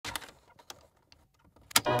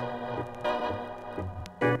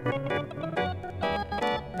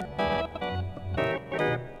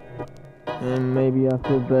maybe I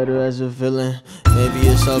feel better as a villain. Maybe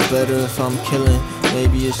it's all better if I'm killing.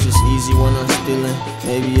 Maybe it's just easy when I'm stealing.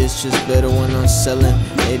 Maybe it's just better when I'm selling.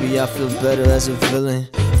 Maybe I feel better as a villain.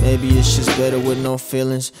 Maybe it's just better with no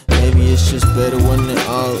feelings. Maybe it's just better when it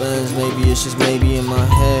all ends. Maybe it's just maybe in my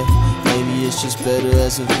head. Maybe it's just better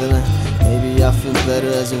as a villain. Maybe I feel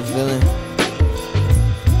better as a villain.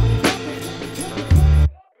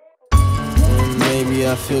 And maybe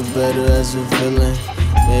I feel better as a villain.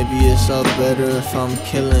 Maybe it's all better if I'm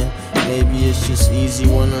killing. Maybe it's just easy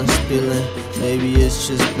when I'm stealing. Maybe it's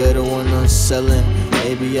just better when I'm selling.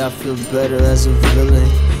 Maybe I feel better as a villain.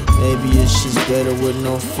 Maybe it's just better with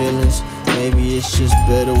no feelings. Maybe it's just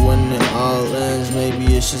better when it all ends. Maybe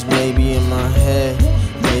it's just maybe in my head.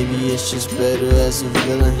 Maybe it's just better as a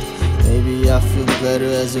villain. Maybe I feel better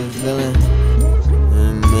as a villain.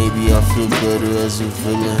 And maybe I feel better as a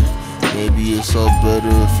villain. Maybe it's all better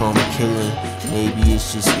if I'm killing. Maybe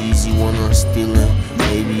it's just easy when I'm stealing.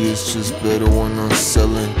 Maybe it's just better when I'm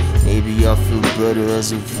selling. Maybe I feel better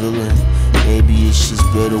as a villain. Maybe it's just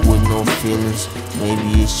better with no feelings.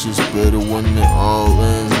 Maybe it's just better when it all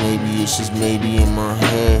ends. Maybe it's just maybe in my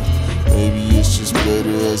head. Maybe it's just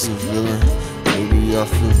better as a villain. Maybe I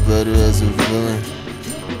feel better as a villain.